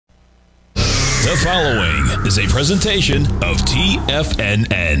The following is a presentation of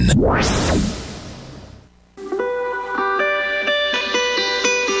TFNN.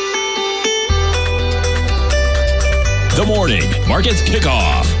 The Morning Market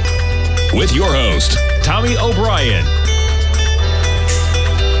Kickoff with your host, Tommy O'Brien.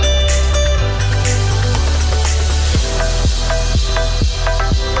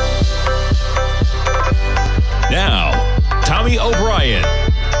 Now, Tommy O'Brien.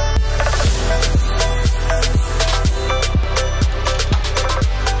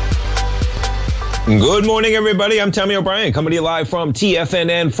 Good morning, everybody. I'm Tommy O'Brien, coming to you live from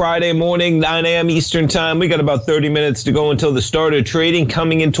TFNN Friday morning, 9 a.m. Eastern Time. We got about 30 minutes to go until the start of trading,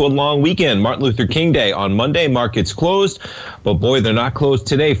 coming into a long weekend. Martin Luther King Day on Monday. Markets closed, but boy, they're not closed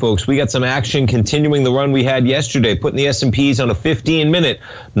today, folks. We got some action continuing the run we had yesterday, putting the S&Ps on a 15-minute.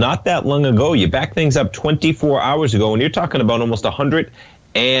 Not that long ago. You back things up 24 hours ago, and you're talking about almost 100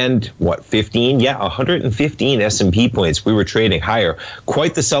 and what, 15? Yeah, 115 S&P points. We were trading higher.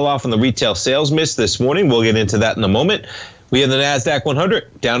 Quite the sell-off on the retail sales miss this morning. We'll get into that in a moment. We have the NASDAQ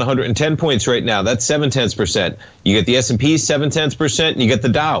 100 down 110 points right now. That's 0.7%. You get the S&P 0.7%. You get the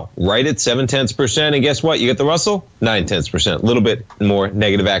Dow right at 0.7%. And guess what? You get the Russell 0.9%. A little bit more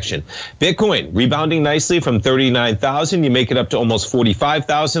negative action. Bitcoin rebounding nicely from 39,000. You make it up to almost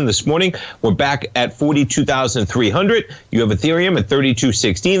 45,000 this morning. We're back at 42,300. You have Ethereum at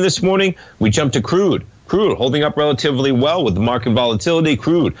 32.16 this morning. We jumped to crude. Crude holding up relatively well with the market volatility.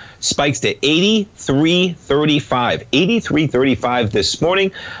 Crude spikes to 83.35. 83.35 this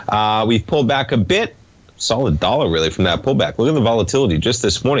morning. We've pulled back a bit. Solid dollar, really, from that pullback. Look at the volatility just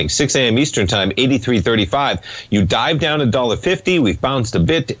this morning. 6 a.m. Eastern Time, 83.35. You dive down $1.50. We've bounced a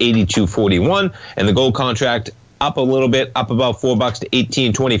bit to 82.41. And the gold contract up a little bit, up about $4 to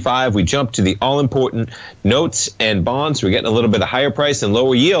 18.25. We jumped to the all-important notes and bonds. We're getting a little bit of higher price and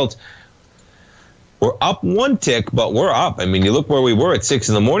lower yield. We're up one tick, but we're up. I mean, you look where we were at 6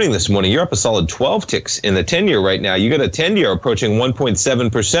 in the morning this morning. You're up a solid 12 ticks in the 10-year right now. You got a 10-year approaching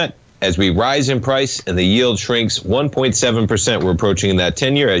 1.7% as we rise in price and the yield shrinks 1.7%. We're approaching in that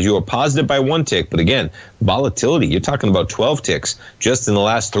 10-year as you are positive by one tick. But again, volatility, you're talking about 12 ticks just in the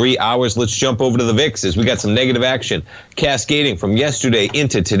last 3 hours. Let's jump over to the VIX as we got some negative action cascading from yesterday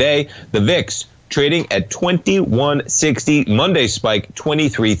into today. The VIX trading at 2160, Monday spike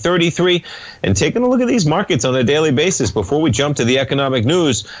 2333. And taking a look at these markets on a daily basis before we jump to the economic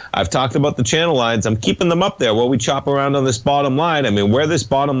news, I've talked about the channel lines. I'm keeping them up there while we chop around on this bottom line. I mean, where this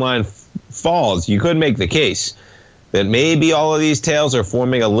bottom line falls, you could make the case that maybe all of these tails are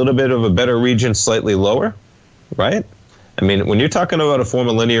forming a little bit of a better region slightly lower, right? I mean, when you're talking about a form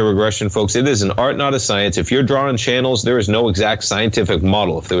of linear regression, folks, it is an art, not a science. If you're drawing channels, there is no exact scientific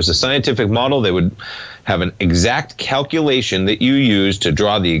model. If there was a scientific model, they would have an exact calculation that you use to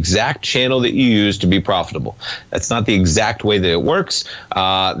draw the exact channel that you use to be profitable. That's not the exact way that it works.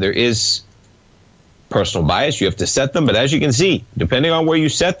 There is personal bias. You have to set them. But as you can see, depending on where you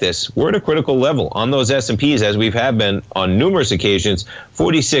set this, we're at a critical level on those S&Ps as we've have been on numerous occasions.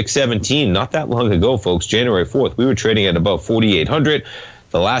 46.17, not that long ago, folks, January 4th, we were trading at about 4,800.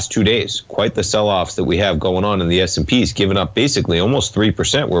 The last 2 days, quite the sell-offs that we have going on in the S&Ps, giving up basically almost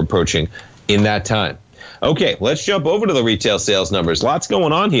 3% we're approaching in that time. Okay, let's jump over to the retail sales numbers. Lots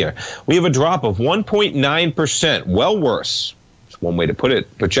going on here. We have a drop of 1.9%, well worse. One way to put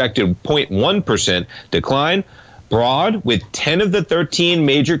it, projected 0.1% decline, broad with 10 of the 13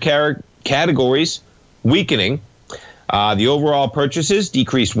 major categories weakening. The overall purchases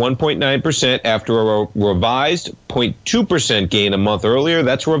decreased 1.9% after a revised 0.2% gain a month earlier.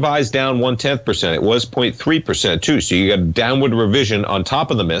 That's revised down 0.1%. It was 0.3% too, so you got a downward revision on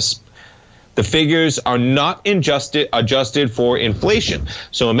top of the miss. The figures are not adjusted for inflation.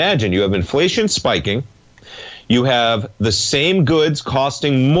 So imagine you have inflation spiking. You have the same goods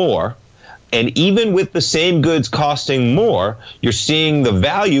costing more, and even with the same goods costing more, you're seeing the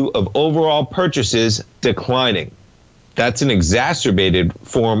value of overall purchases declining. That's an exacerbated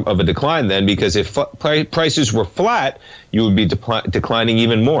form of a decline then, because if prices were flat, you would be declining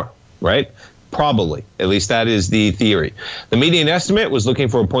even more, right? Probably. At least that is the theory. The median estimate was looking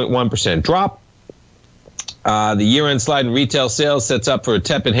for a 0.1% drop. The year-end slide in retail sales sets up for a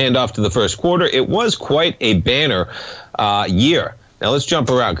tepid handoff to the first quarter. It was quite a banner year. Now let's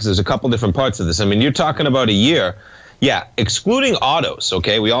jump around because there's a couple different parts of this. I mean, you're talking about a year. Yeah, excluding autos,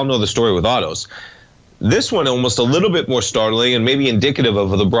 okay? We all know the story with autos. This one almost a little bit more startling and maybe indicative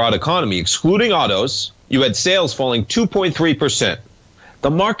of the broad economy. Excluding autos, you had sales falling 2.3%. The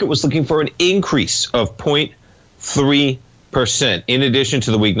market was looking for an increase of 0.3%. In addition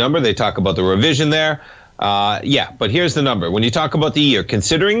to the weak number, they talk about the revision there. But here's the number. When you talk about the year,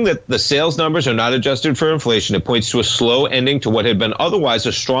 considering that the sales numbers are not adjusted for inflation, it points to a slow ending to what had been otherwise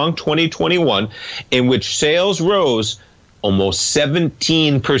a strong 2021, in which sales rose almost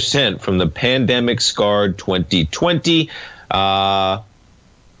 17% from the pandemic-scarred 2020. They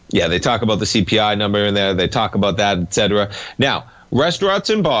talk about the CPI number in there. They talk about that, etc. Now, restaurants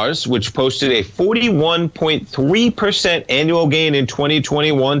and bars, which posted a 41.3% annual gain in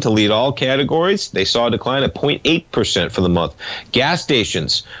 2021 to lead all categories, they saw a decline of 0.8% for the month. Gas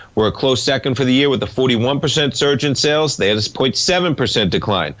stations were a close second for the year with a 41% surge in sales. They had a 0.7%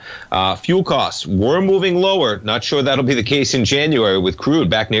 decline. Fuel costs were moving lower. Not sure that'll be the case in January with crude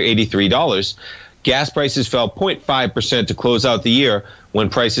back near $83. Gas prices fell 0.5% to close out the year when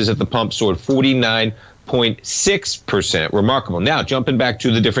prices at the pump soared 49.6%. Remarkable. Now, jumping back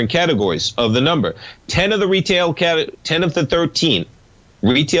to the different categories of the number, 10 of the 13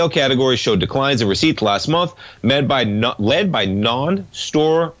 retail categories showed declines in receipts last month, led by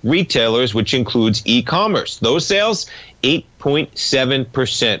non-store retailers, which includes e-commerce. Those sales,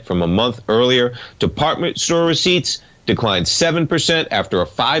 8.7% from a month earlier. Department store receipts declined 7% after a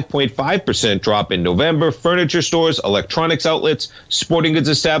 5.5% drop in November. Furniture stores, electronics outlets, sporting goods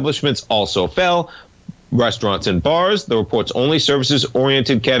establishments also fell. Restaurants and bars, the report's only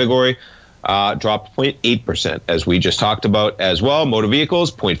services-oriented category, dropped 0.8%, as we just talked about as well. Motor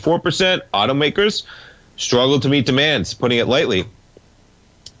vehicles, 0.4%. Automakers struggled to meet demands, putting it lightly.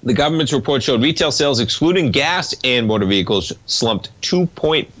 The government's report showed retail sales, excluding gas and motor vehicles, slumped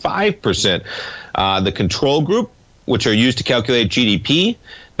 2.5%. The control group, which are used to calculate GDP,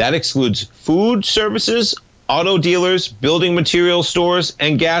 that excludes food services, auto dealers, building material stores,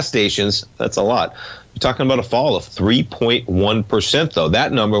 and gas stations. That's a lot. You're talking about a fall of 3.1%, though.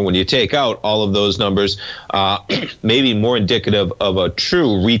 That number, when you take out all of those numbers, maybe more indicative of a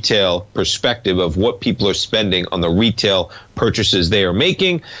true retail perspective of what people are spending on the retail purchases they are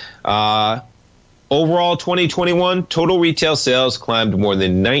making. Overall, 2021, total retail sales climbed more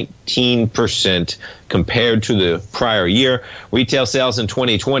than 19% compared to the prior year. Retail sales in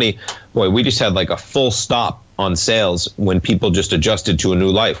 2020, boy, we just had like a full stop on sales when people just adjusted to a new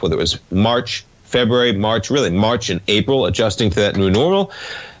life, whether it was March, February, March and April, adjusting to that new normal.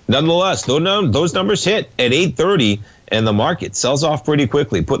 Nonetheless, those numbers hit at 8:30, and the market sells off pretty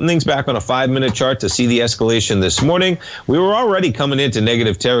quickly. Putting things back on a 5-minute chart to see the escalation this morning, we were already coming into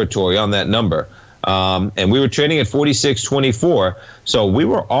negative territory on that number. And we were trading at 46.24, so we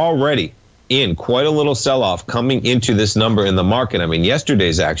were already in quite a little sell-off coming into this number in the market. I mean,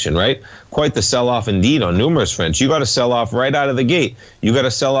 yesterday's action, right? Quite the sell-off indeed on numerous fronts. You got to sell off right out of the gate. You got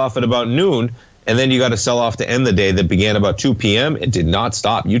to sell off at about noon, and then you got to sell off to end the day that began about 2 p.m. It did not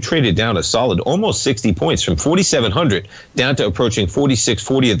stop. You traded down a solid almost 60 points from 4,700 down to approaching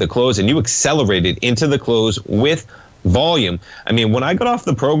 46.40 at the close, and you accelerated into the close with volume. I mean, when I got off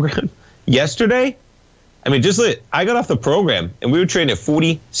the program yesterday, I got off the program and we were trading at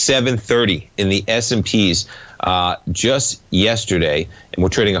 47.30 in the S&Ps just yesterday, and we're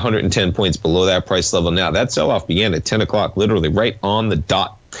trading 110 points below that price level now. That sell-off began at 10 o'clock, literally right on the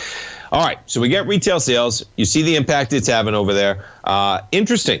dot. All right, so we get retail sales. You see the impact it's having over there.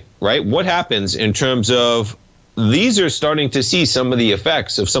 Interesting, right? What happens in terms of these are starting to see some of the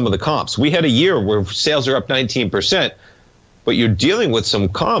effects of some of the comps. We had a year where sales are up 19%. But you're dealing with some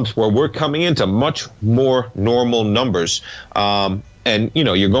comps where we're coming into much more normal numbers. And,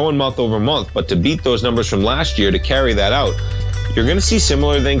 you're going month over month. But to beat those numbers from last year, to carry that out, you're going to see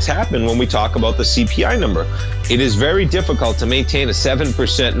similar things happen when we talk about the CPI number. It is very difficult to maintain a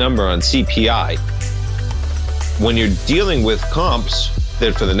 7% number on CPI when you're dealing with comps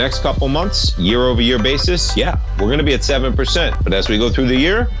that for the next couple months, year-over-year basis, we're going to be at 7%. But as we go through the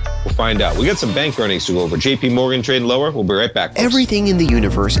year, we'll find out. We got some bank earnings to go over. JP Morgan trading lower. We'll be right back, folks. Everything in the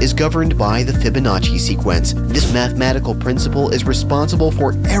universe is governed by the Fibonacci sequence. This mathematical principle is responsible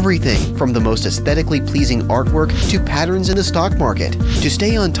for everything from the most aesthetically pleasing artwork to patterns in the stock market. To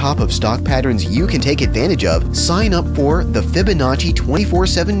stay on top of stock patterns you can take advantage of, sign up for the Fibonacci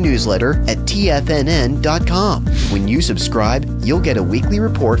 24/7 newsletter at TFNN.com. When you subscribe, you'll get a weekly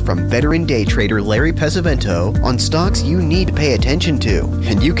report from veteran day trader Larry Pesavento on stocks you need to pay attention to.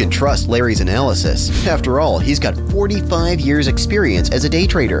 And you can trust Larry's analysis. After all, he's got 45 years experience as a day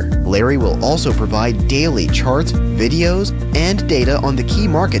trader. Larry will also provide daily charts, videos, and data on the key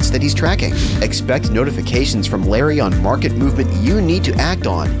markets that he's tracking. Expect notifications from Larry on market movement you need to act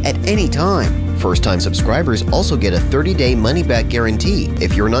on at any time. First-time subscribers also get a 30-day money-back guarantee.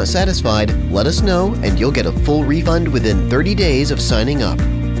 If you're not satisfied, let us know and you'll get a full refund within 30 days of signing up.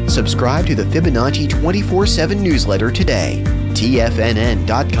 Subscribe to the Fibonacci 24/7 newsletter today.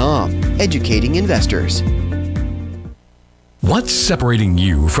 TFNN.com. educating investors. What's separating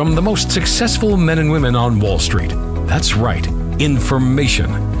you from the most successful men and women on Wall Street? That's right, information.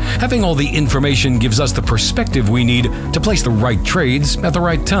 Having all the information gives us the perspective we need to place the right trades at the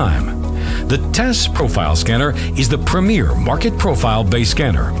right time. The TAS Profile Scanner is the premier market profile-based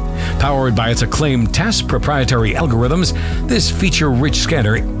scanner. Powered by its acclaimed TAS proprietary algorithms, this feature-rich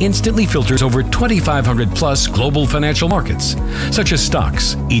scanner instantly filters over 2,500 plus global financial markets, such as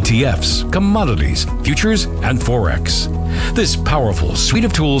stocks, ETFs, commodities, futures, and Forex. This powerful suite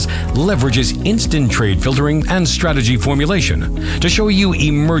of tools leverages instant trade filtering and strategy formulation to show you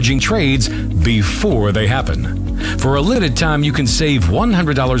emerging trades before they happen. For a limited time, you can save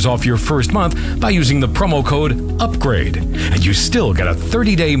 $100 off your first month by using the promo code UPGRADE, and you still get a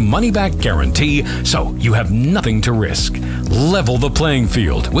 30-day money-back guarantee, so you have nothing to risk. Level the playing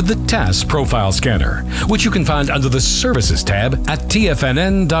field with the TAS Profile Scanner, which you can find under the Services tab at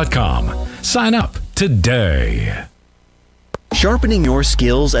TFNN.com. Sign up today. Sharpening your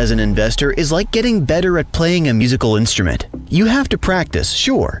skills as an investor is like getting better at playing a musical instrument. You have to practice,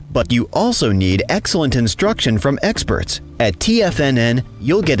 sure, but you also need excellent instruction from experts. At TFNN,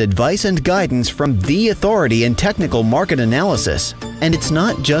 you'll get advice and guidance from the authority in technical market analysis. And it's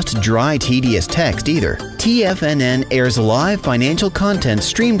not just dry, tedious text either. TFNN airs live financial content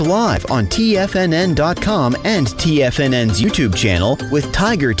streamed live on TFNN.com and TFNN's YouTube channel with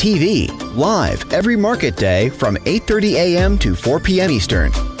Tiger TV, live every market day from 8:30 a.m. to 4 p.m.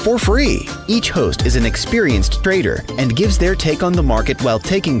 Eastern, for free. Each host is an experienced trader and gives their take on the market while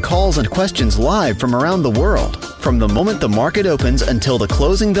taking calls and questions live from around the world. From the moment the market opens until the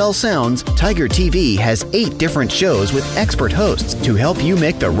closing bell sounds, Tiger TV has 8 different shows with expert hosts to help you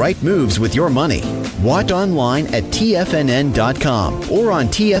make the right moves with your money. Watch online at TFNN.com or on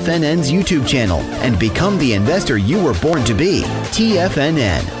TFNN's YouTube channel and become the investor you were born to be.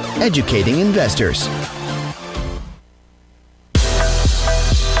 TFNN, educating investors.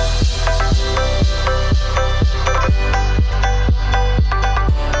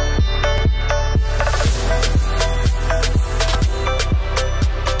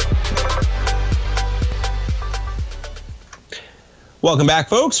 Welcome back,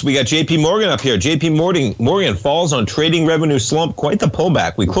 folks. We got JP Morgan up here. JP Morgan falls on trading revenue slump. Quite the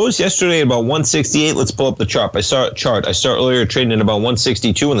pullback. We closed yesterday at about 168. Let's pull up the chart. I saw earlier trading at about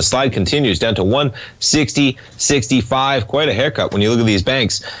 162, and the slide continues down to 160.65. Quite a haircut when you look at these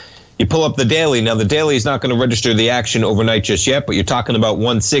banks. You pull up the daily. Now, the daily is not going to register the action overnight just yet, but you're talking about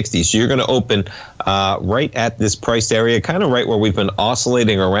 160. So you're going to open right at this price area, kind of right where we've been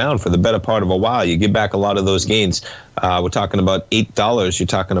oscillating around for the better part of a while. You give back a lot of those gains. We're talking about $8. You're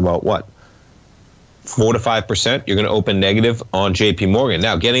talking about what? 4 to 5%. You're going to open negative on JP Morgan.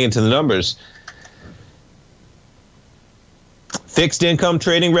 Now, getting into the numbers. Fixed income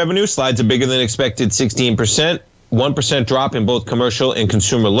trading revenue slides a bigger than expected 16%. 1% drop in both commercial and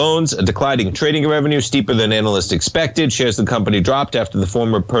consumer loans, a declining trading revenue steeper than analysts expected. Shares of the company dropped after the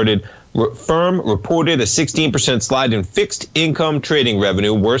firm reported a 16% slide in fixed income trading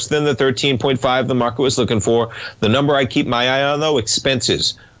revenue, worse than the 13.5 the market was looking for. The number I keep my eye on, though,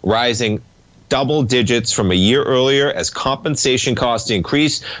 expenses rising double digits from a year earlier as compensation costs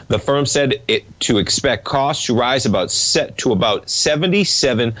increase. The firm said to expect costs to rise about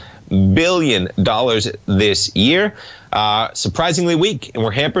 $77 billion this year. Surprisingly weak, and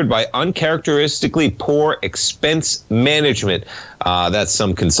we're hampered by uncharacteristically poor expense management. That's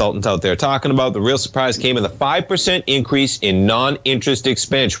some consultant out there talking about. The real surprise came in the 5% increase in non-interest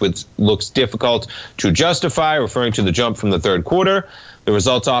expense, which looks difficult to justify, referring to the jump from the third quarter. The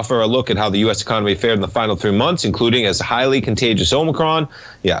results offer a look at how the U.S. economy fared in the final 3 months, including as highly contagious Omicron.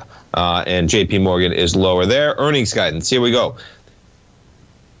 And JP Morgan is lower there. Earnings guidance. Here we go.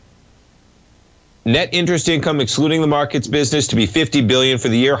 Net interest income, excluding the markets business, to be $50 billion for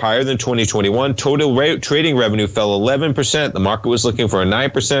the year, higher than 2021. Total trading revenue fell 11%. The market was looking for a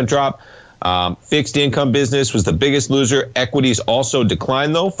 9% drop. Fixed income business was the biggest loser. Equities also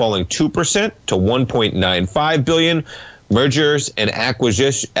declined, though, falling 2% to $1.95 billion. Mergers and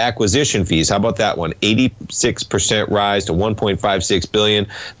acquisition fees. How about that one? 86% rise to $1.56 billion.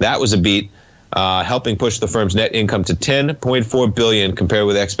 That was a beat. Helping push the firm's net income to $10.4 billion compared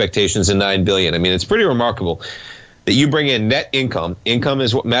with expectations of $9 billion. I mean, it's pretty remarkable that you bring in net income. Income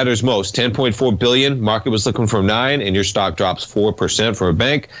is what matters most. $10.4 billion. Market was looking for $9 billion, and your stock drops 4% for a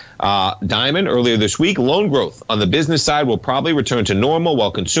bank. Diamond, earlier this week, loan growth on the business side will probably return to normal,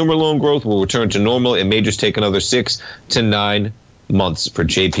 while consumer loan growth will return to normal. It may just take another 6 to 9 months for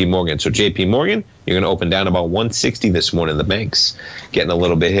JP Morgan. So JP Morgan, you're going to open down about 160 this morning. The banks getting a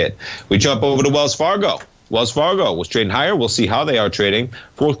little bit hit. We jump over to Wells Fargo. Wells Fargo was trading higher. We'll see how they are trading.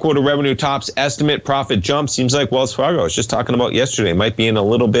 Fourth quarter revenue tops estimate, profit jump. Seems like Wells Fargo, I was just talking about yesterday, might be in a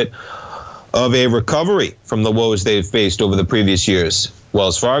little bit of a recovery from the woes they've faced over the previous years.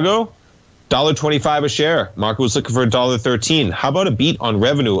 Wells Fargo, $1.25 a share. Market was looking for $1.13. How about a beat on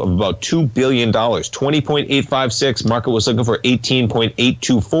revenue of about $2 billion? $20.856. Market was looking for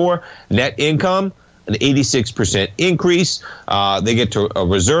 $18.824. Net income, an 86% increase. They get to a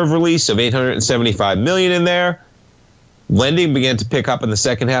reserve release of $875 million in there. Lending began to pick up in the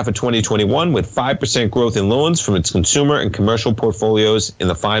second half of 2021 with 5% growth in loans from its consumer and commercial portfolios in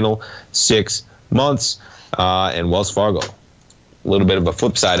the final 6 months. And Wells Fargo, a little bit of a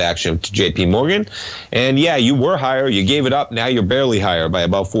flip side action to JP Morgan. And yeah, you were higher. You gave it up. Now you're barely higher by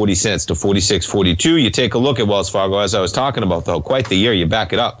about 40 cents to 46.42. You take a look at Wells Fargo, as I was talking about, though. Quite the year. You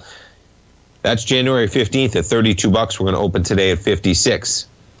back it up. That's January 15th at $32. We're going to open today at 56.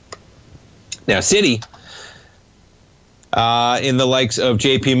 Now, Citi, in the likes of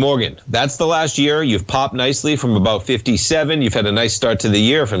JP Morgan, that's the last year. You've popped nicely from about 57. You've had a nice start to the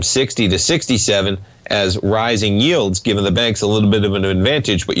year from 60 to 67 as rising yields, giving the banks a little bit of an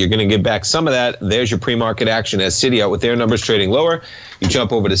advantage, but you're going to give back some of that. There's your pre-market action as Citi out with their numbers trading lower. You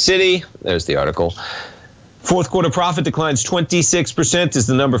jump over to Citi. There's the article. Fourth quarter profit declines 26% is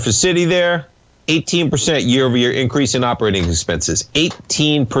the number for Citi there. 18% year-over-year increase in operating expenses.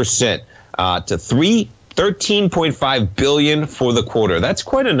 18% to $13.5 billion for the quarter. That's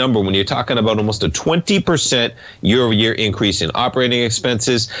quite a number when you're talking about almost a 20% year-over-year increase in operating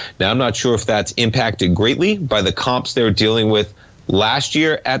expenses. Now, I'm not sure if that's impacted greatly by the comps they're dealing with last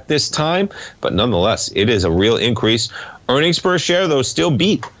year at this time, but nonetheless, it is a real increase. Earnings per share, though, still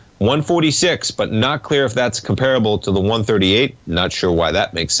beat 146, but not clear if that's comparable to the 138. Not sure why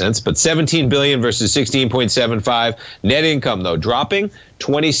that makes sense, but 17 billion versus 16.75. Net income, though, dropping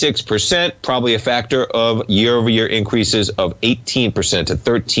 26%, probably a factor of year-over-year increases of 18% to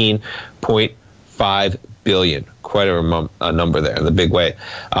 13.5 billion. Quite a number there in the big way.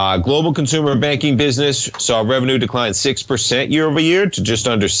 Global consumer banking business saw revenue decline 6% year-over-year to just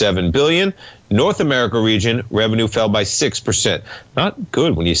under $7 billion. North America region, revenue fell by 6%. Not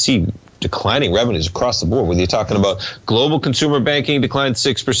good when you see declining revenues across the board. When you're talking about global consumer banking declined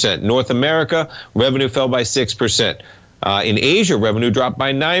 6%. North America, revenue fell by 6%. In Asia, revenue dropped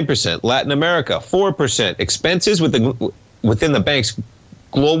by 9%. Latin America, 4%. Expenses within the bank's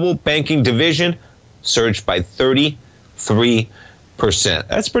global banking division surged by 33%.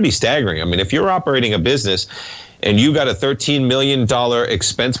 That's pretty staggering. I mean, if you're operating a business and you got a $13 million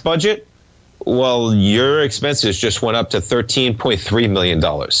expense budget, well, your expenses just went up to $13.3 million.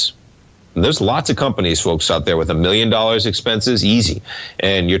 And there's lots of companies, folks, out there with $1 million expenses, easy.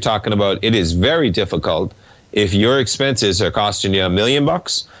 And you're talking about it is very difficult if your expenses are costing you $1 million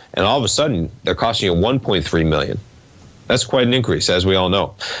and all of a sudden they're costing you $1.3 million. That's quite an increase, as we all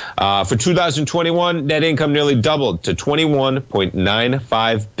know. For 2021, net income nearly doubled to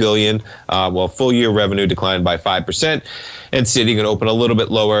 $21.95 billion, while full-year revenue declined by 5%. And Citi going to open a little bit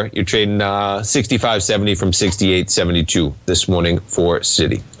lower. You're trading 65.70 from 68.72 this morning for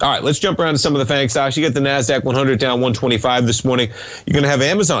Citi. All right, let's jump around to some of the FANG stocks. You get the NASDAQ 100 down 125 this morning. You're going to have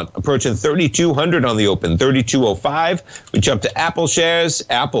Amazon approaching 3,200 on the open, 3,205. We jump to Apple shares.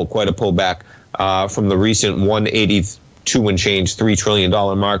 Apple, quite a pullback from the recent 182 and change $3 trillion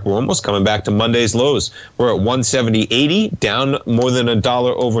mark. We're almost coming back to Monday's lows. We're at 170.80, down more than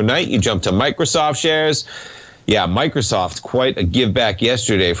 $1 overnight. You jump to Microsoft shares. Yeah, Microsoft, quite a give back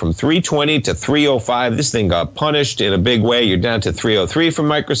yesterday from 320 to 305. This thing got punished in a big way. You're down to 303 from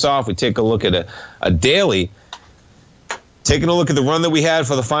Microsoft. We take a look at a daily. Taking a look at the run that we had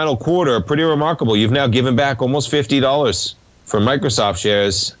for the final quarter, pretty remarkable. You've now given back almost $50 for Microsoft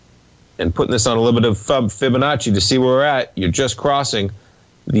shares. And putting this on a little bit of Fibonacci to see where we're at, you're just crossing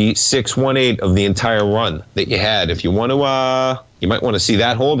the 618 of the entire run that you had. If you want to, you might want to see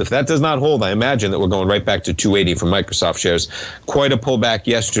that hold. If that does not hold, I imagine that we're going right back to 280 for Microsoft shares. Quite a pullback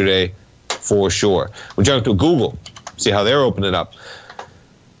yesterday for sure. We jump to Google, see how they're opening up.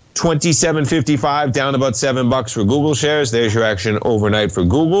 27.55, down about $7 for Google shares. There's your action overnight for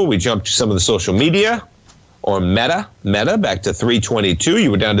Google. We jump to some of the social media. Or Meta back to 322. You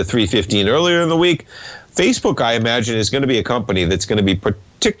were down to 315 earlier in the week. Facebook, I imagine, is going to be a company that's going to be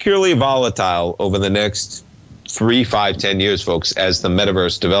particularly volatile over the next 3, 5, 10 years, folks, as the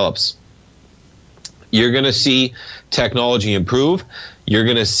metaverse develops. You're going to see technology improve. You're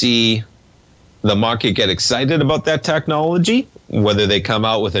going to see the market get excited about that technology, whether they come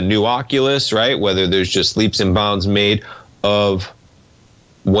out with a new Oculus, right? Whether there's just leaps and bounds made of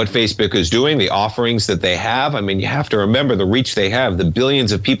what Facebook is doing, the offerings that they have. I mean, you have to remember the reach they have, the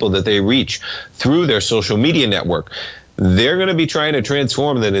billions of people that they reach through their social media network. They're going to be trying to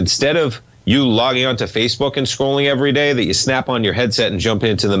transform that. Instead of you logging onto Facebook and scrolling every day, that you snap on your headset and jump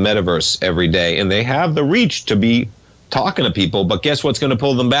into the metaverse every day. And they have the reach to be talking to people, but guess what's going to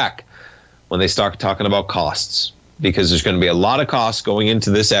pull them back? When they start talking about costs, because there's going to be a lot of costs going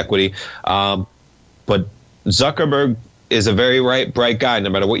into this equity. But Zuckerberg is a very bright guy, no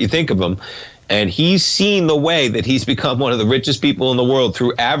matter what you think of him. And he's seen the way that he's become one of the richest people in the world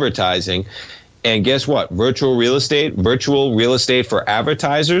through advertising. And guess what? Virtual real estate for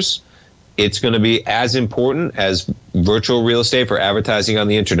advertisers, it's going to be as important as virtual real estate for advertising on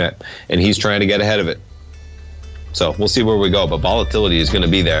the internet. And he's trying to get ahead of it. So we'll see where we go, but volatility is going to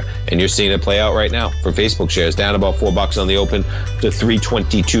be there, and you're seeing it play out right now for Facebook shares, down about $4 on the open to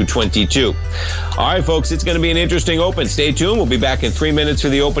 322.22. All right, folks, it's going to be an interesting open. Stay tuned. We'll be back in 3 minutes for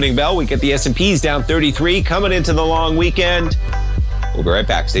the opening bell. We get the S&Ps down 33 coming into the long weekend. We'll be right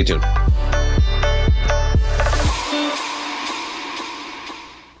back. Stay tuned.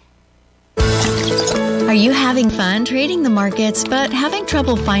 Are you having fun trading the markets, but having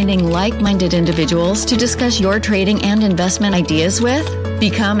trouble finding like-minded individuals to discuss your trading and investment ideas with?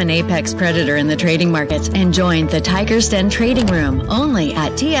 Become an apex predator in the trading markets and join the Tiger's Den Trading Room only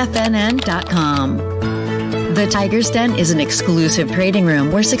at TFNN.com. The Tiger's Den is an exclusive trading room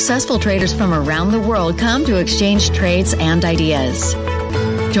where successful traders from around the world come to exchange trades and ideas.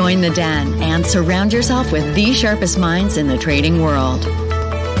 Join the den and surround yourself with the sharpest minds in the trading world.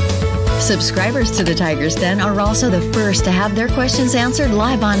 Subscribers to the Tiger's Den are also the first to have their questions answered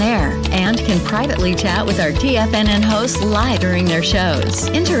live on air and can privately chat with our TFNN hosts live during their shows.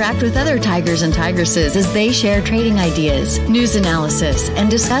 Interact with other Tigers and Tigresses as they share trading ideas, news analysis, and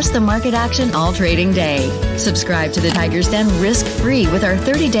discuss the market action all trading day. Subscribe to the Tiger's Den risk-free with our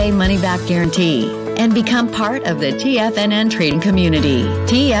 30-day money-back guarantee and become part of the TFNN trading community.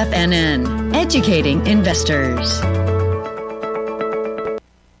 TFNN, educating investors.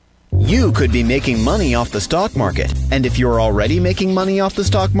 You could be making money off the stock market. And if you're already making money off the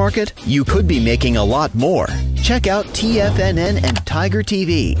stock market, you could be making a lot more. Check out TFNN and Tiger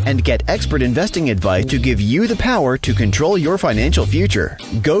TV and get expert investing advice to give you the power to control your financial future.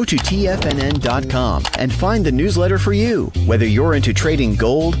 Go to TFNN.com and find the newsletter for you. Whether you're into trading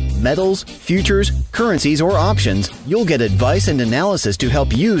gold, metals, futures, currencies, or options, you'll get advice and analysis to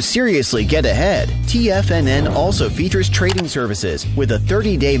help you seriously get ahead. TFNN also features trading services with a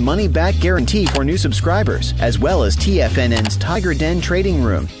 30-day money-back guarantee for new subscribers, as well as TFNN's Tiger Den Trading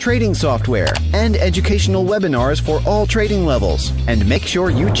Room, trading software, and educational webinars for all trading levels. And make sure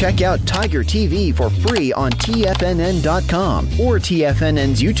you check out Tiger TV for free on TFNN.com or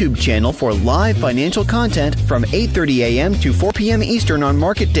TFNN's YouTube channel for live financial content from 8:30 a.m. to 4 p.m. Eastern on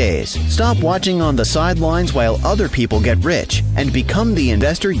market days. Stop watching on the sidelines while other people get rich and become the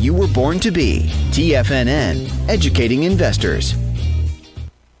investor you were born to be. TFNN, educating investors.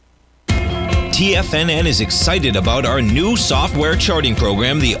 TFNN is excited about our new software charting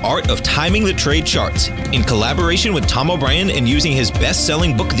program, The Art of Timing the Trade Charts. In collaboration with Tom O'Brien and using his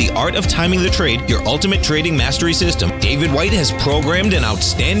best-selling book, The Art of Timing the Trade, Your Ultimate Trading Mastery System, David White has programmed an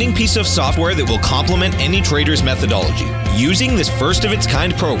outstanding piece of software that will complement any trader's methodology. Using this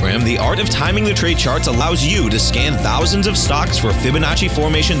first-of-its-kind program, The Art of Timing the Trade Charts allows you to scan thousands of stocks for Fibonacci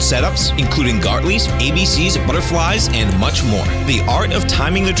formation setups, including Gartley's, ABC's, butterflies, and much more. The Art of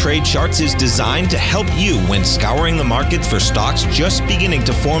Timing the Trade Charts is designed to help you when scouring the markets for stocks just beginning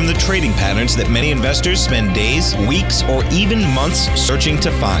to form the trading patterns that many investors spend days, weeks, or even months searching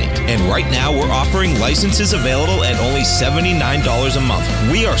to find. And right now, we're offering licenses available at only $79 a month.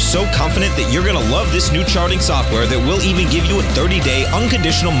 We are so confident that you're going to love this new charting software that will even give you a 30-day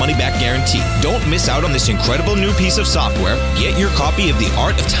unconditional money-back guarantee. Don't miss out on this incredible new piece of software. Get your copy of The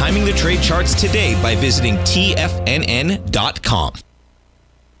Art of Timing the Trade Charts today by visiting TFNN.com.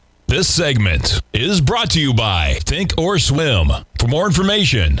 This segment is brought to you by Thinkorswim. For more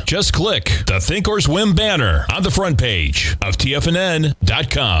information, just click the Thinkorswim banner on the front page of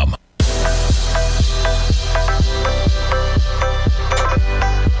TFNN.com.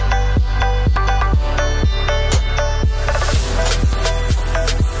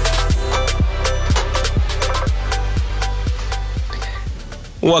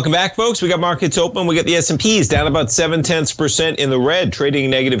 Welcome back, folks. We got markets open. We got the S&Ps down about 0.7% in the red, trading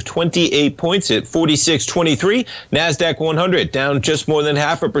negative 28 points at 46.23. NASDAQ 100 down just more than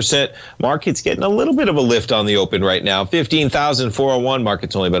 0.5%. Market's getting a little bit of a lift on the open right now. 15,401.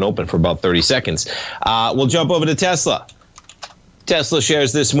 Market's only been open for about 30 seconds. We'll jump over to Tesla. Tesla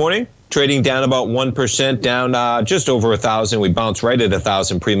shares this morning trading down about 1%, down just over 1,000. We bounced right at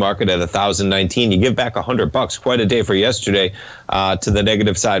 1,000 pre-market at 1,019. You give back $100, quite a day for yesterday to the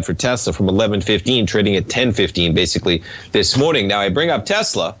negative side for Tesla from 11.15, trading at 10.15 basically this morning. Now I bring up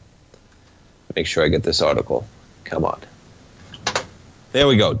Tesla. Make sure I get this article. Come on. There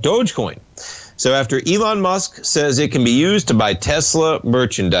we go. Dogecoin. So after Elon Musk says it can be used to buy Tesla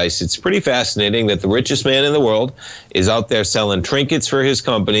merchandise, it's pretty fascinating that the richest man in the world is out there selling trinkets for his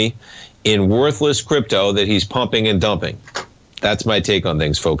company in worthless crypto that he's pumping and dumping. That's my take on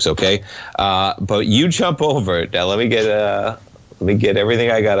things, folks, okay? But you jump over. Now let me get everything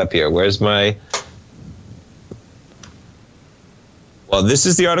I got up here. Where's my... Well, this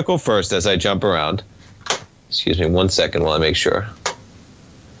is the article first as I jump around. Excuse me 1 second while I make sure.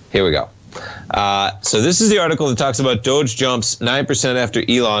 Here we go. So this is the article that talks about Doge jumps 9% after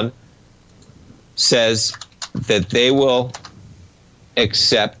Elon says that they will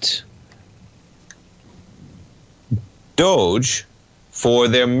accept Doge for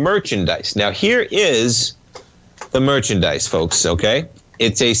their merchandise. Now here is the merchandise, folks, okay?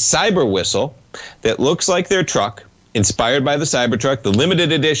 It's a cyber whistle that looks like their truck, inspired by the Cybertruck. The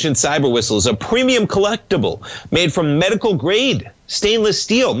limited edition Cyber Whistle is a premium collectible made from medical grade stainless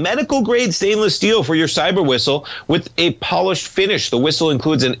steel. Medical grade stainless steel for your Cyber Whistle with a polished finish. The whistle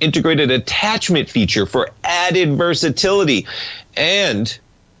includes an integrated attachment feature for added versatility. And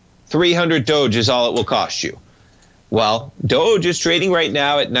 300 Doge is all it will cost you. Well, Doge is trading right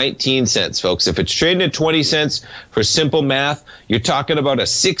now at 19 cents, folks. If it's trading at 20 cents for simple math, you're talking about a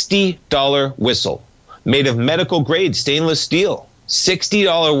 $60 whistle made of medical grade stainless steel.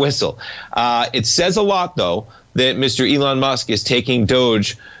 $60 whistle. It says a lot, though, that Mr. Elon Musk is taking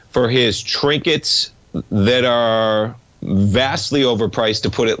Doge for his trinkets that are vastly overpriced, to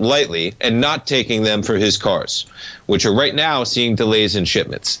put it lightly, and not taking them for his cars, which are right now seeing delays in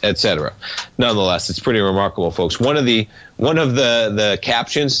shipments, etc. Nonetheless, it's pretty remarkable, folks. One of the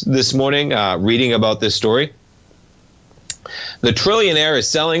captions this morning, reading about this story, the trillionaire is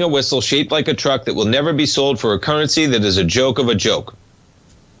selling a whistle shaped like a truck that will never be sold for a currency that is a joke of a joke.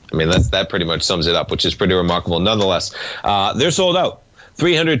 I mean, that pretty much sums it up, which is pretty remarkable. Nonetheless, they're sold out.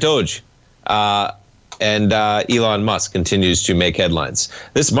 300 Doge. And Elon Musk continues to make headlines.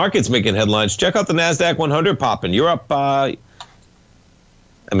 This market's making headlines. Check out the NASDAQ 100 popping. You're up,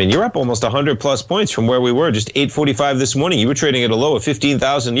 you're up almost 100 plus points from where we were just 8:45 this morning. You were trading at a low of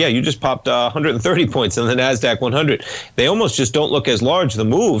 15,000. Yeah, you just popped 130 points in the NASDAQ 100. They almost just don't look as large, the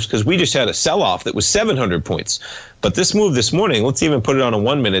moves, because we just had a sell-off that was 700 points. But this move this morning, let's even put it on a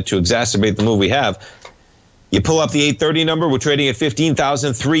 1 minute to exacerbate the move we have. You pull up the 830 number, we're trading at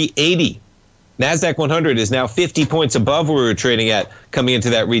 15,380. NASDAQ 100 is now 50 points above where we were trading at coming into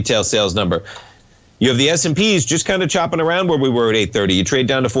that retail sales number. You have the S&Ps just kind of chopping around where we were at 830. You trade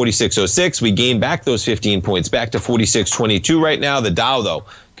down to 4606. We gained back those 15 points, back to 4622 right now. The Dow, though,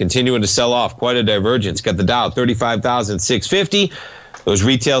 continuing to sell off. Quite a divergence. Got the Dow 35,650. Those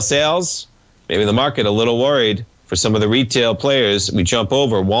retail sales, maybe the market a little worried for some of the retail players. We jump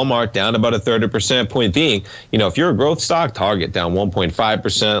over. Walmart down about a 30%. Point being, if you're a growth stock, Target down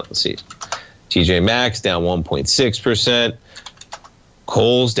 1.5%. Let's see. TJ Maxx down 1.6%.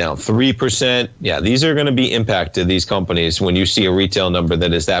 Kohl's down 3%. Yeah, these are going to be impacted, these companies, when you see a retail number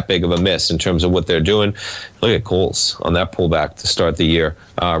that is that big of a miss in terms of what they're doing. Look at Kohl's on that pullback to start the year.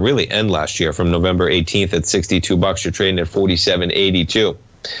 Really end last year from November 18th at $62. You're trading at $47.82.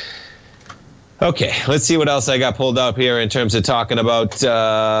 Okay, let's see what else I got pulled up here in terms of talking about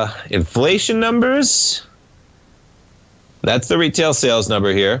inflation numbers. That's the retail sales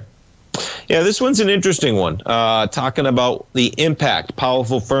number here. Yeah, this one's an interesting one, talking about the impact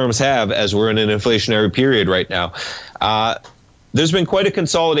powerful firms have as we're in an inflationary period right now. There's been quite a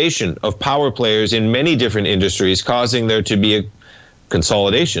consolidation of power players in many different industries, causing there to be a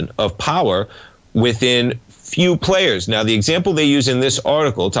consolidation of power within few players. Now, the example they use in this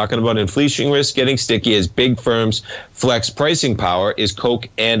article, talking about inflation risk getting sticky as big firms flex pricing power, is Coke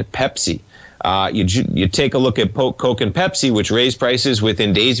and Pepsi. You take a look at Coke and Pepsi, which raised prices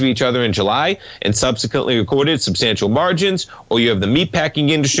within days of each other in July and subsequently recorded substantial margins. Or you have the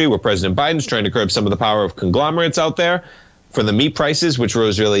meatpacking industry, where President Biden's trying to curb some of the power of conglomerates out there for the meat prices, which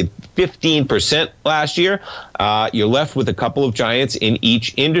rose really 15% last year. You're left with a couple of giants in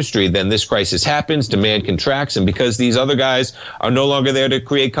each industry. Then this crisis happens, demand contracts, and because these other guys are no longer there to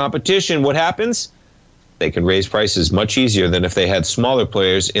create competition, what happens? They can raise prices much easier than if they had smaller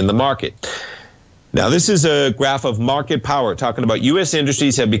players in the market. Now, this is a graph of market power talking about U.S.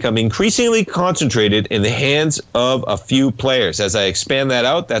 industries have become increasingly concentrated in the hands of a few players. As I expand that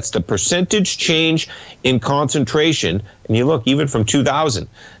out, that's the percentage change in concentration. And you look, even from 2000.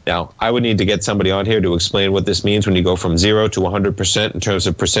 Now, I would need to get somebody on here to explain what this means when you go from 0 to 100% in terms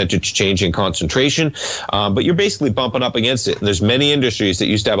of percentage change in concentration. But you're basically bumping up against it. And there's many industries that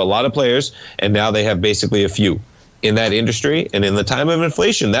used to have a lot of players, and now they have basically a few in that industry. And in the time of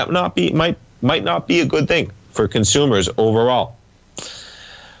inflation, that might not be a good thing for consumers overall.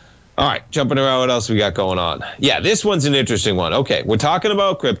 All right, jumping around, what else we got going on? Yeah, this one's an interesting one. Okay, we're talking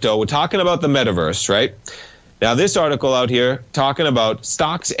about crypto. We're talking about the metaverse, right? Now, this article out here talking about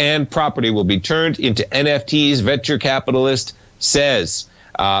stocks and property will be turned into NFTs, venture capitalist says.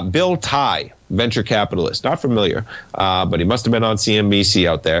 Bill Tai, venture capitalist, not familiar, but he must have been on CNBC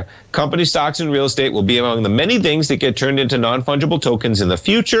out there. Company stocks and real estate will be among the many things that get turned into non-fungible tokens in the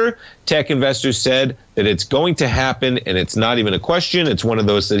future. Tech investors said that it's going to happen, and it's not even a question. It's one of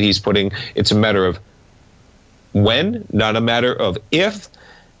those that he's putting, it's a matter of when, not a matter of if.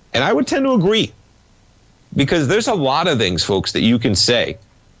 And I would tend to agree, because there's a lot of things, folks, that you can say.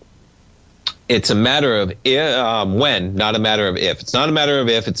 It's a matter of when, not a matter of if. It's not a matter of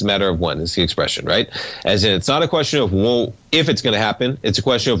if, it's a matter of when. It's the expression, right? As in, it's not a question of if it's going to happen. It's a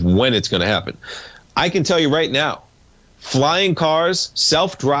question of when it's going to happen. I can tell you right now, flying cars,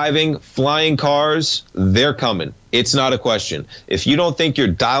 self-driving flying cars, they're coming. It's not a question. If you don't think you're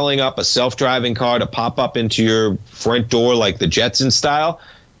dialing up a self-driving car to pop up into your front door like the Jetson style,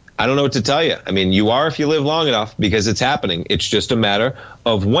 I don't know what to tell you. I mean, you are if you live long enough, because it's happening. It's just a matter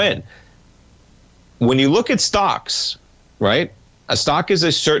of when. When you look at stocks, right? A stock is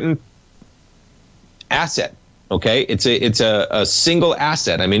a certain asset, okay? It's a single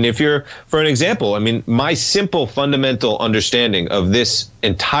asset. I mean, for an example, I mean, my simple fundamental understanding of this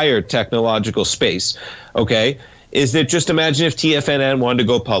entire technological space, okay, is that just imagine if TFNN wanted to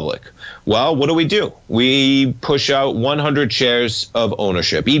go public. Well, what do? We push out 100 shares of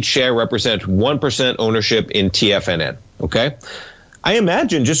ownership. Each share represents 1% ownership in TFNN, okay? I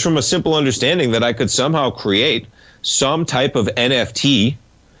imagine, just from a simple understanding, that I could somehow create some type of NFT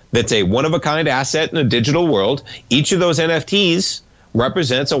that's a one-of-a-kind asset in a digital world. Each of those NFTs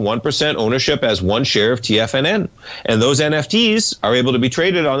represents a 1% ownership as one share of TFNN. And those NFTs are able to be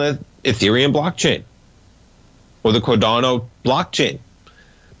traded on the Ethereum blockchain or the Cardano blockchain.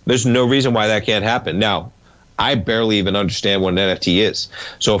 There's no reason why that can't happen. Now, I barely even understand what an NFT is.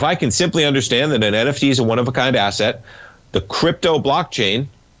 So if I can simply understand that an NFT is a one-of-a-kind asset, the crypto blockchain,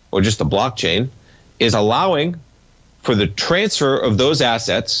 or just the blockchain, is allowing for the transfer of those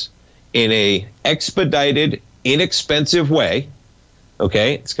assets in a expedited, inexpensive way.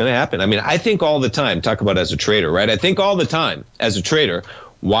 Okay, it's going to happen. I mean, I think all the time, talk about as a trader, right? I think all the time as a trader,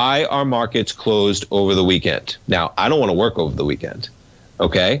 why are markets closed over the weekend? Now, I don't want to work over the weekend,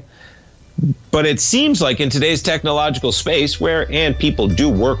 okay? But it seems like in today's technological space and people do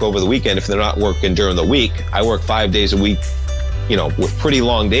work over the weekend if they're not working during the week. I work 5 days a week, with pretty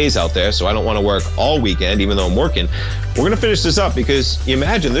long days out there, so I don't want to work all weekend even though I'm working. We're going to finish this up because you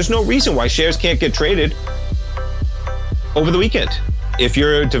imagine there's no reason why shares can't get traded over the weekend if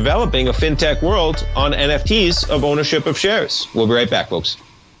you're developing a fintech world on NFTs of ownership of shares. We'll be right back, folks.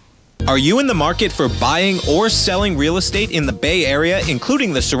 Are you in the market for buying or selling real estate in the Bay Area,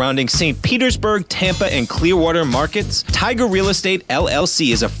 including the surrounding St. Petersburg, Tampa, and Clearwater markets? Tiger Real Estate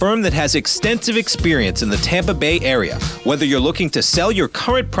LLC is a firm that has extensive experience in the Tampa Bay area. Whether you're looking to sell your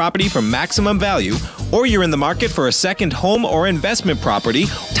current property for maximum value, or you're in the market for a second home or investment property,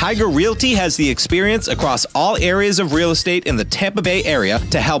 Tiger Realty has the experience across all areas of real estate in the Tampa Bay area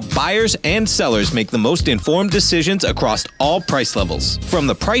to help buyers and sellers make the most informed decisions across all price levels. From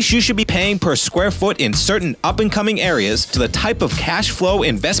the price you should be paying per square foot in certain up-and-coming areas to the type of cash flow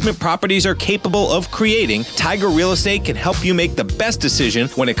investment properties are capable of creating, Tiger Real Estate can help you make the best decision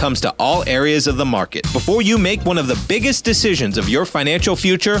when it comes to all areas of the market. Before you make one of the biggest decisions of your financial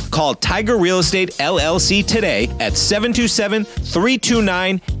future, call Tiger Real Estate LLC today at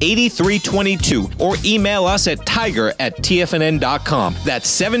 727-329-8322 or email us at tiger@tfnn.com. That's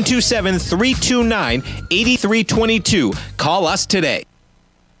 727-329-8322. Call us today.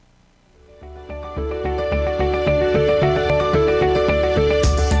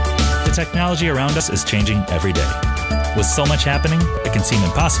 The technology around us is changing every day. With so much happening, it can seem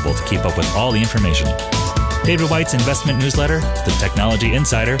impossible to keep up with all the information. David White's investment newsletter, The Technology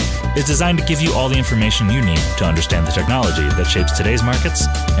Insider, is designed to give you all the information you need to understand the technology that shapes today's markets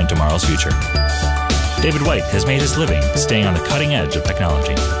and tomorrow's future. David White has made his living staying on the cutting edge of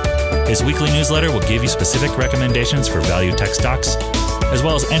technology. His weekly newsletter will give you specific recommendations for value tech stocks, as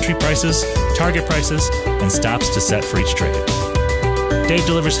well as entry prices, target prices, and stops to set for each trade. Dave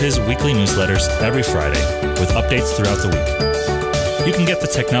delivers his weekly newsletters every Friday with updates throughout the week. You can get the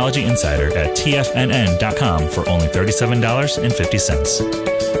Technology Insider at TFNN.com for only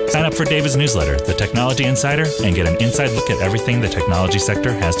 $37.50. Sign up for David's newsletter, The Technology Insider, and get an inside look at everything the technology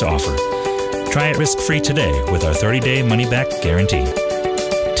sector has to offer. Try it risk-free today with our 30-day money-back guarantee.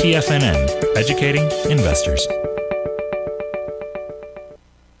 TFNN, educating investors.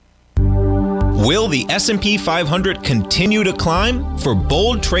 Will the S&P 500 continue to climb? For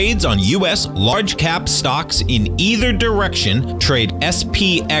bold trades on U.S. large-cap stocks in either direction, trade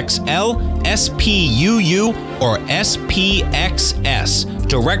SPXL, SPUU, or SPXS.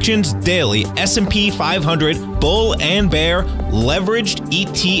 Directions Daily S&P 500 Bull and Bear Leveraged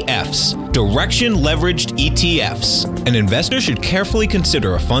ETFs. Direction Leveraged ETFs. An investor should carefully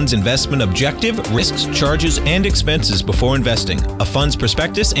consider a fund's investment objective, risks, charges, and expenses before investing. A fund's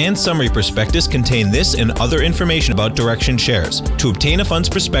prospectus and summary prospectus contain this and other information about Direction shares. To obtain a fund's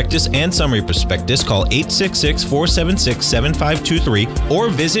prospectus and summary prospectus, call 866-476-7523 or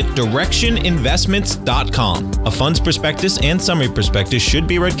visit directioninvestments.com. A fund's prospectus and summary prospectus should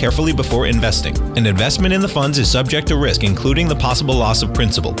be read carefully before investing. An investment in the funds is subject to risk, including the possible loss of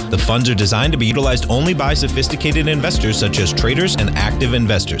principal. The funds are designed to be utilized only by sophisticated investors such as traders and active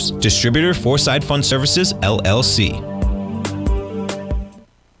investors. Distributor Foreside Fund Services, LLC.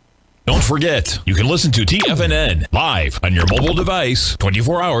 Don't forget, you can listen to TFNN live on your mobile device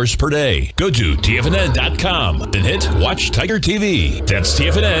 24 hours per day. Go to TFNN.com, then hit Watch Tiger TV. That's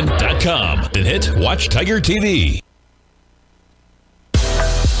TFNN.com, then hit Watch Tiger TV.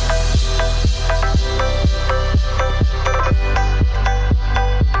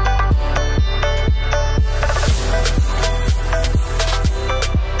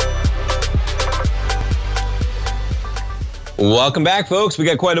 Welcome back, folks. We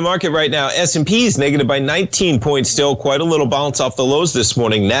got quite a market right now. S&P's negative by 19 points still. Quite a little bounce off the lows this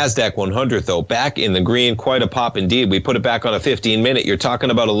morning. NASDAQ 100, though, back in the green. Quite a pop indeed. We put it back on a 15-minute. You're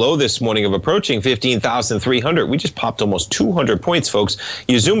talking about a low this morning of approaching 15,300. We just popped almost 200 points, folks.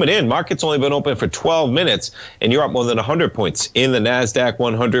 You zoom it in. Market's only been open for 12 minutes, and you're up more than 100 points in the NASDAQ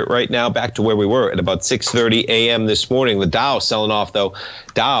 100 right now, back to where we were at about 6:30 a.m. this morning. The Dow selling off, though.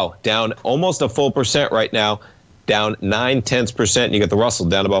 Dow down almost a full percent right now. Down 0.9%. You got the Russell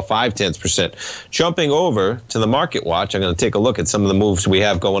down about 0.5%. Jumping over to the Market Watch, I'm going to take a look at some of the moves we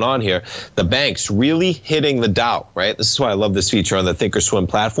have going on here. The banks really hitting the Dow, right? This is why I love this feature on the Thinkorswim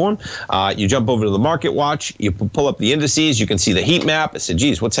platform. You jump over to the Market Watch, you pull up the indices, you can see the heat map. I said,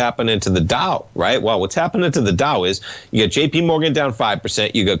 geez, what's happening to the Dow, right? Well, what's happening to the Dow is you got JP Morgan down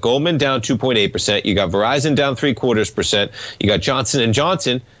 5%, you got Goldman down 2.8%, you got Verizon down 0.75%, you got Johnson &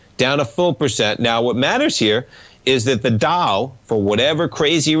 Johnson down a full percent. Now, what matters here is that the Dow, for whatever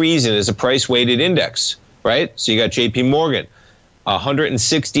crazy reason, is a price-weighted index, right? So you got JP Morgan,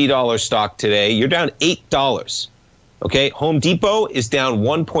 $160 stock today. You're down $8, okay? Home Depot is down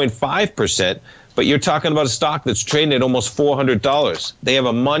 1.5%, but you're talking about a stock that's trading at almost $400. They have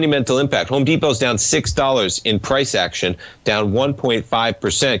a monumental impact. Home Depot's down $6 in price action, down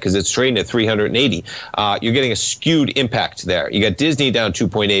 1.5% because it's trading at $380. You're getting a skewed impact there. You got Disney down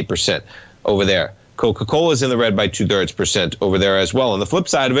 2.8% over there. Coca-Cola is in the red by 0.2% over there as well. On the flip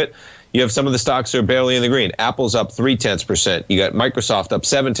side of it, you have some of the stocks that are barely in the green. Apple's up 0.3%. You got Microsoft up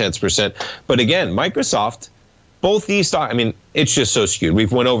 0.7%. But again, Microsoft, both these stocks, I mean, it's just so skewed.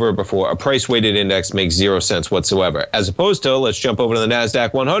 We've went over it before. A price-weighted index makes 0 sense whatsoever. As opposed to, let's jump over to the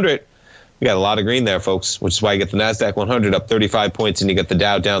NASDAQ 100. We got a lot of green there, folks, which is why you get the NASDAQ 100 up 35 points and you get the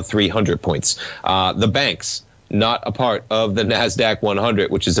Dow down 300 points. The banks, not a part of the NASDAQ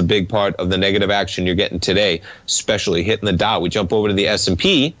 100, which is a big part of the negative action you're getting today, especially hitting the Dow. We jump over to the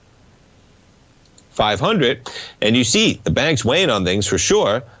S&P 500, and you see the banks weighing on things for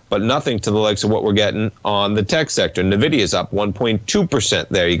sure, but nothing to the likes of what we're getting on the tech sector. NVIDIA's up 1.2%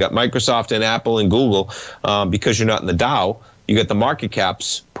 there. You got Microsoft and Apple and Google. Because you're not in the Dow, you got the market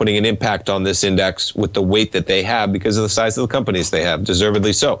caps putting an impact on this index with the weight that they have because of the size of the companies they have,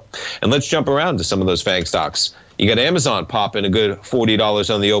 deservedly so. And let's jump around to some of those FANG stocks. You got Amazon popping a good $40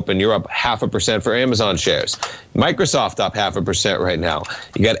 on the open. You're up 0.5% for Amazon shares. Microsoft up 0.5% right now.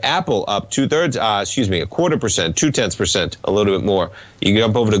 You got Apple up 0.25%, 0.2%, a little bit more. You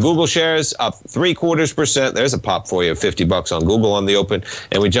jump over to Google shares up 0.75%. There's a pop for you, $50 on Google on the open.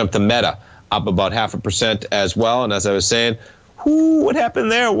 And we jump to Meta up about 0.5% as well. And as I was saying, what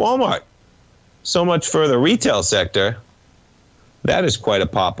happened there? Walmart. So much for the retail sector. That is quite a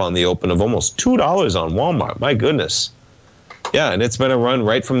pop on the open of almost $2 on Walmart. My goodness. Yeah, and it's been a run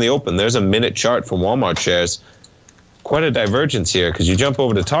right from the open. There's a minute chart for Walmart shares. quite a divergence here because you jump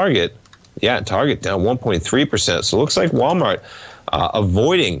over to Target. Yeah, Target down 1.3%. So it looks like Walmart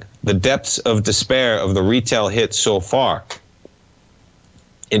avoiding the depths of despair of the retail hit so far.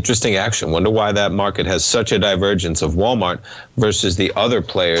 Interesting action. Wonder why that market has such a divergence of Walmart versus the other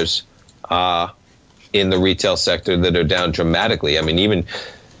players in the retail sector that are down dramatically. I mean, even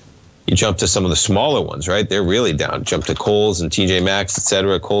you jump to some of the smaller ones, right? They're really down. Jump to Kohl's and TJ Maxx, et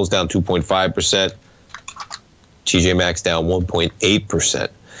cetera. Kohl's down 2.5%. TJ Maxx down 1.8%.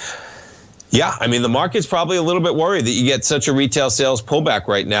 Yeah, I mean, the market's probably a little bit worried that you get such a retail sales pullback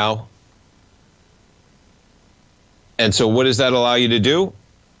right now. And so what does that allow you to do?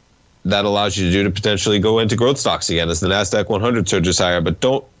 That allows you to potentially go into growth stocks again as the NASDAQ 100 surges higher. But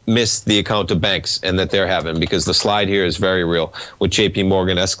don't miss the account of banks and that they're having, because the slide here is very real. With JP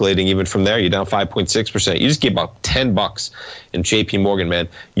Morgan escalating even from there, you're down 5.6%. You just gave about $10 in JP Morgan, man.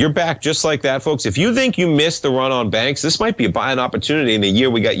 You're back just like that, folks. If you think you missed the run on banks, this might be a buying opportunity in the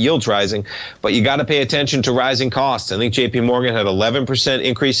year we got yields rising, but you got to pay attention to rising costs. I think JP Morgan had 11%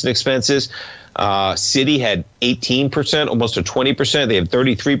 increase in expenses. Citi had 18%, almost a 20%. They had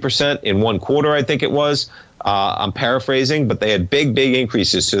 33% in one quarter, I think it was. I'm paraphrasing, but they had big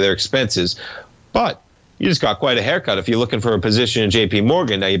increases to their expenses. But you just got quite a haircut if you're looking for a position in JP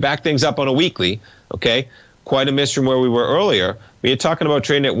Morgan. Now, you back things up on a weekly, okay? Quite a miss from where we were earlier. We were talking about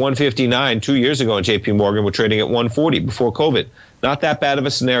trading at 159 2 years ago in JP Morgan. We're trading at 140 before COVID. Not that bad of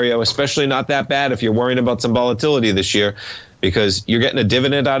a scenario, especially not that bad if you're worrying about some volatility this year, because you're getting a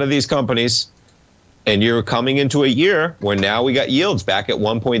dividend out of these companies. And you're coming into a year where now we got yields back at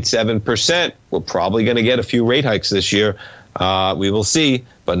 1.7%. We're probably going to get a few rate hikes this year. We will see.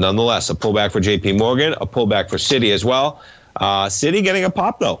 But nonetheless, a pullback for JP Morgan, a pullback for Citi as well. Citi getting a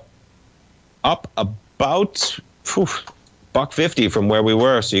pop, though. Up about $1.50 from where we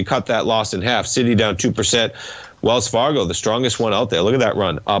were. So you cut that loss in half. Citi down 2%. Wells Fargo, the strongest one out there. Look at that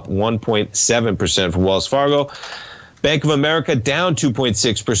run. Up 1.7% from Wells Fargo. Bank of America down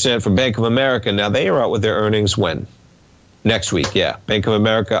 2.6% from Bank of America. Now, they are out with their earnings when? Next week, yeah. Bank of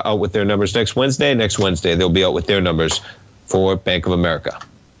America out with their numbers next Wednesday. Next Wednesday, they'll be out with their numbers for Bank of America.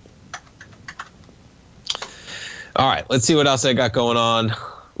 All right, let's see what else I got going on.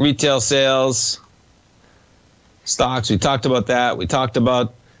 Retail sales, stocks, we talked about that. We talked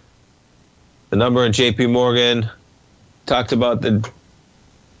about the number in JP Morgan. Talked about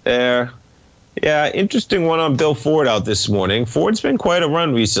there. Yeah, interesting one on Bill Ford out this morning. Ford's been quite a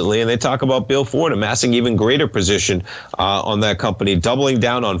run recently, and they talk about Bill Ford amassing even greater position on that company, doubling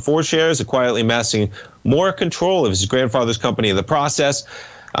down on Ford shares, quietly amassing more control of his grandfather's company in the process.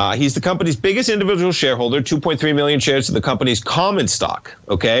 He's the company's biggest individual shareholder, 2.3 million shares of the company's common stock,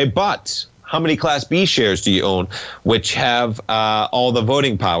 okay? But how many Class B shares do you own, which have all the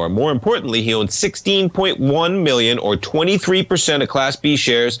voting power? More importantly, he owns 16.1 million, or 23% of Class B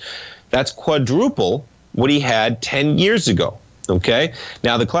shares. That's quadruple what he had 10 years ago, okay?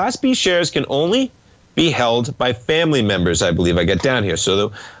 Now, the Class B shares can only be held by family members, I believe. I get down here.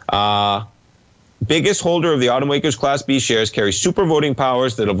 So the biggest holder of the automaker's Class B shares carries super voting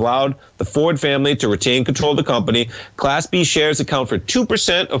powers that have allowed the Ford family to retain control of the company. Class B shares account for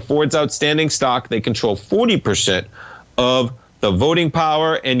 2% of Ford's outstanding stock. They control 40% of the voting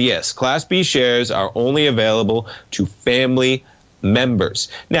power. And yes, Class B shares are only available to family members.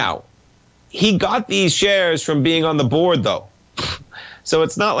 Now, he got these shares from being on the board, though. So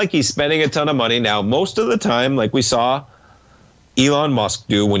it's not like he's spending a ton of money. Now, most of the time, like we saw Elon Musk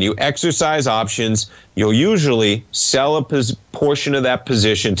do, when you exercise options, you'll usually sell a portion of that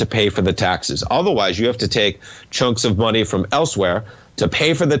position to pay for the taxes. Otherwise, you have to take chunks of money from elsewhere to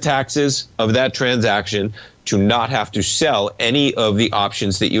pay for the taxes of that transaction, to not have to sell any of the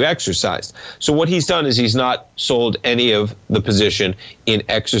options that you exercised. So what he's done is he's not sold any of the position in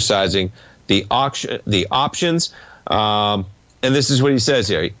exercising the options. And this is what he says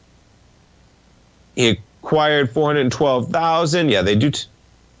here. He acquired 412,000. Yeah, they do.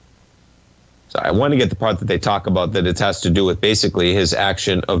 Sorry, I want to get the part that they talk about that it has to do with basically his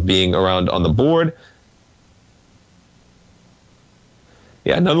action of being around on the board.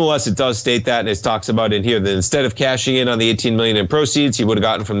 Yeah, nonetheless, it does state that, and it talks about in here that instead of cashing in on the $18 million in proceeds he would have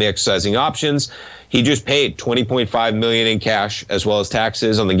gotten from the exercising options, he just paid $20.5 million in cash as well as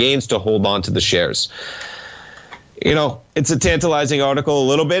taxes on the gains to hold on to the shares. You know, it's a tantalizing article a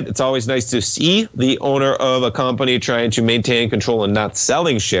little bit. It's always nice to see the owner of a company trying to maintain control and not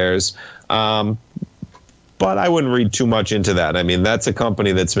selling shares. But I wouldn't read too much into that. I mean, that's a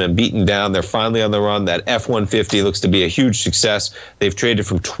company that's been beaten down. They're finally on the run. That F-150 looks to be a huge success. They've traded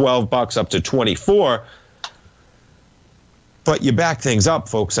from $12 up to $24. But you back things up,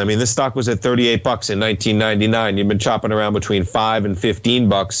 folks. I mean, this stock was at 38 bucks in 1999. You've been chopping around between 5 and 15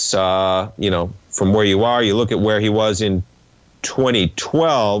 bucks, from where you are. You look at where he was in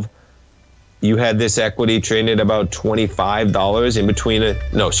 2012. You had this equity trading at about $25 in between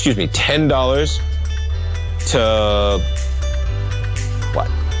 $10 to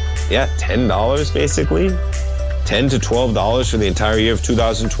what? Yeah, $10 basically. $10 to $12 for the entire year of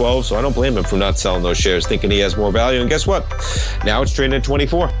 2012. So I don't blame him for not selling those shares, thinking he has more value. And guess what? Now it's trading at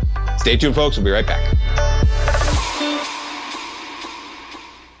 24. Stay tuned, folks. We'll be right back.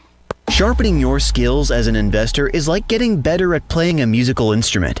 Sharpening your skills as an investor is like getting better at playing a musical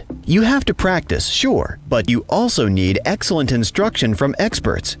instrument. You have to practice, sure, but you also need excellent instruction from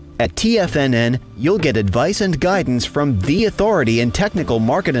experts. At TFNN, you'll get advice and guidance from the authority in technical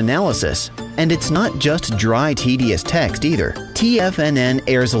market analysis. And it's not just dry, tedious text either. TFNN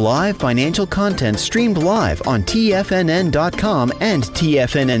airs live financial content streamed live on TFNN.com and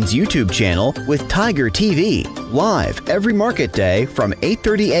TFNN's YouTube channel with Tiger TV, live every market day from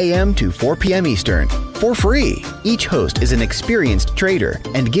 8:30 a.m. to 4 p.m. Eastern, for free. Each host is an experienced trader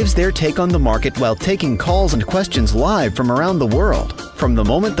and gives their take on the market while taking calls and questions live from around the world. From the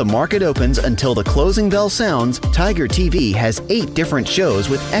moment the market opens until the closing bell sounds, Tiger TV has 8 different shows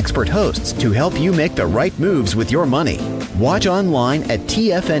with expert hosts to help you make the right moves with your money. Watch online at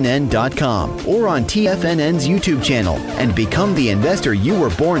TFNN.com or on TFNN's YouTube channel and become the investor you were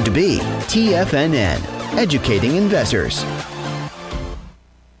born to be. TFNN, educating investors.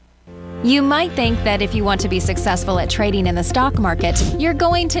 You might think that if you want to be successful at trading in the stock market, you're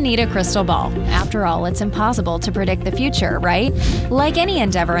going to need a crystal ball. After all, it's impossible to predict the future, right? Like any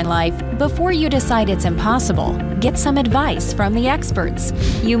endeavor in life, before you decide it's impossible, get some advice from the experts.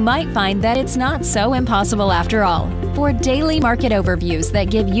 You might find that it's not so impossible after all. For daily market overviews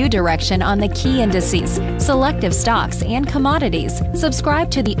that give you direction on the key indices, selective stocks, and commodities, subscribe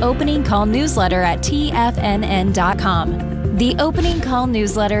to the Opening Call newsletter at TFNN.com. The Opening Call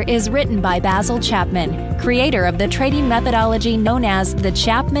newsletter is written by Basil Chapman, creator of the trading methodology known as the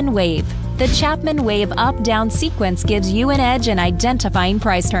Chapman Wave. The Chapman Wave up-down sequence gives you an edge in identifying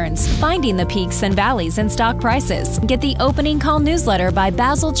price turns, finding the peaks and valleys in stock prices. Get the Opening Call newsletter by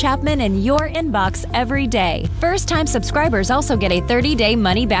Basil Chapman in your inbox every day. First-time subscribers also get a 30-day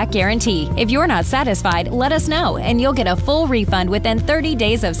money-back guarantee. If you're not satisfied, let us know, and you'll get a full refund within 30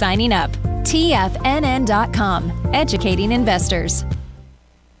 days of signing up. TFNN.com, educating investors.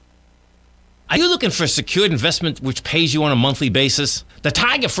 Are you looking for a secured investment which pays you on a monthly basis? The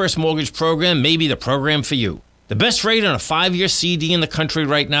Tiger First Mortgage Program may be the program for you. The best rate on a 5-year CD in the country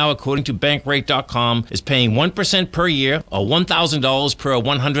right now, according to Bankrate.com, is paying 1% per year or $1,000 per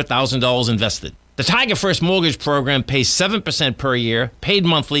 $100,000 invested. The Tiger First Mortgage Program pays 7% per year, paid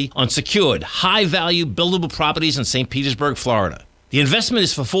monthly, on secured, high-value, buildable properties in St. Petersburg, Florida. The investment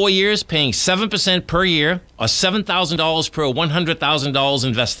is for 4 years, paying 7% per year or $7,000 per $100,000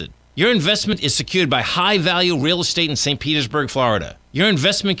 invested. Your investment is secured by high-value real estate in St. Petersburg, Florida. Your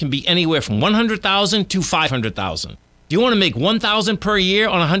investment can be anywhere from $100,000 to $500,000. Do you want to make $1,000 per year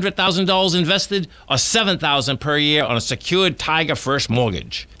on $100,000 invested or $7,000 per year on a secured Tiger First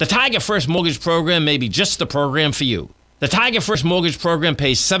mortgage? The Tiger First Mortgage Program may be just the program for you. The Tiger First Mortgage Program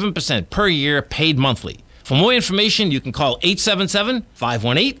pays 7% per year, paid monthly. For more information, you can call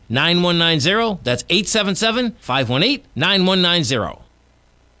 877-518-9190. That's 877-518-9190.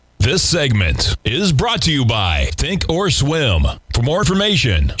 This segment is brought to you by Thinkorswim. For more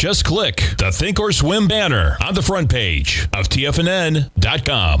information, just click the Thinkorswim banner on the front page of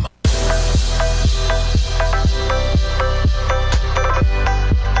TFNN.com.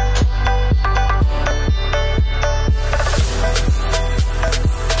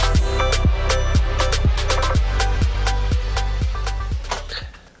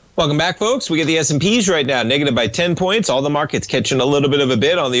 Welcome back, folks. We get the S&Ps right now, negative by 10 points. All the markets catching a little bit of a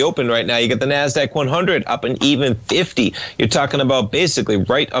bid on the open right now. You get the NASDAQ 100 up an even 50. You're talking about basically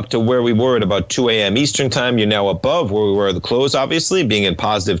right up to where we were at about 2 a.m. Eastern time. You're now above where we were at the close, obviously, being in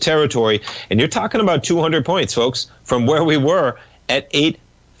positive territory. And you're talking about 200 points, folks, from where we were at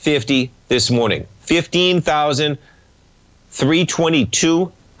 8:50 this morning.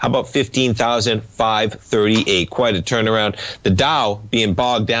 15,322. How about 15,538? Quite a turnaround. The Dow being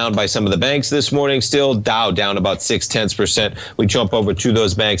bogged down by some of the banks this morning. Still, Dow down about 0.6%. We jump over to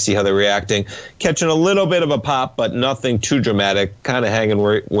those banks, see how they're reacting. Catching a little bit of a pop, but nothing too dramatic. Kind of hanging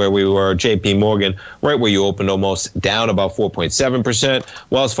where we were. JP Morgan, right where you opened almost, down about 4.7%.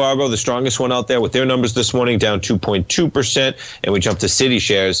 Wells Fargo, the strongest one out there with their numbers this morning, down 2.2%. And we jump to Citi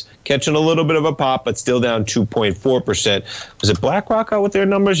shares, catching a little bit of a pop, but still down 2.4%. Was it BlackRock out with their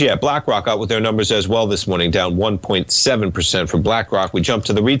numbers? numbers? Yeah, BlackRock out with their numbers as well this morning, down 1.7% for BlackRock. We jump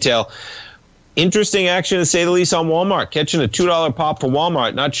to the retail. Interesting action, to say the least, on Walmart. Catching a $2 pop for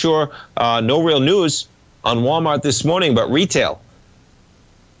Walmart. Not sure, no real news on Walmart this morning, but retail.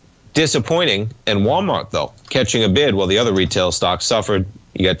 Disappointing. And Walmart, though, catching a bid while the other retail stocks suffered.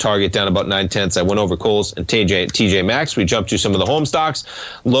 You got Target down about 9/10. I went over Kohl's and TJ Maxx. We jumped to some of the home stocks.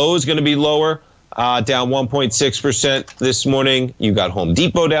 Lowe's going to be lower, down 1.6% this morning. You got Home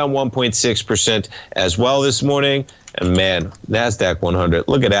Depot down 1.6% as well this morning. And man, NASDAQ 100.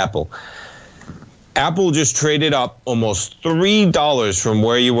 Look at Apple. Apple just traded up almost $3 from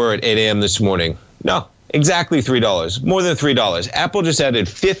where you were at 8 a.m. this morning. No, exactly $3. More than $3. Apple just added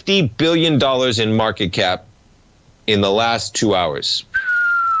 $50 billion in market cap in the last 2 hours.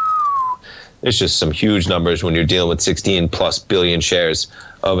 There's just some huge numbers when you're dealing with 16 plus billion shares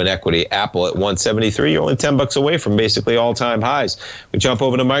of an equity. Apple at 173, you're only $10 away from basically all-time highs. We jump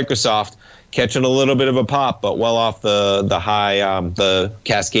over to Microsoft, catching a little bit of a pop, but well off the high, the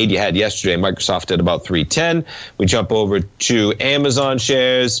cascade you had yesterday. Microsoft at about 310. We jump over to Amazon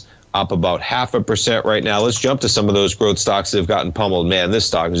shares, up about 0.5% right now. Let's jump to some of those growth stocks that have gotten pummeled. Man, this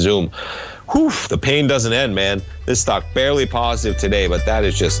stock, Zoom, whew, the pain doesn't end, man. This stock barely positive today, but that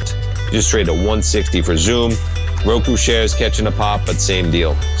is just traded at 160 for Zoom. Roku shares catching a pop, but same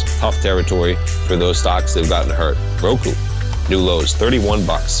deal. It's tough territory for those stocks that have gotten hurt. Roku, new lows, $31.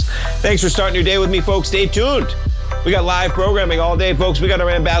 Thanks for starting your day with me, folks. Stay tuned. We got live programming all day, folks. We got our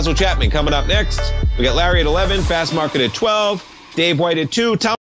man Basil Chapman coming up next. We got Larry at 11, Fast Market at 12, Dave White at 2. Tom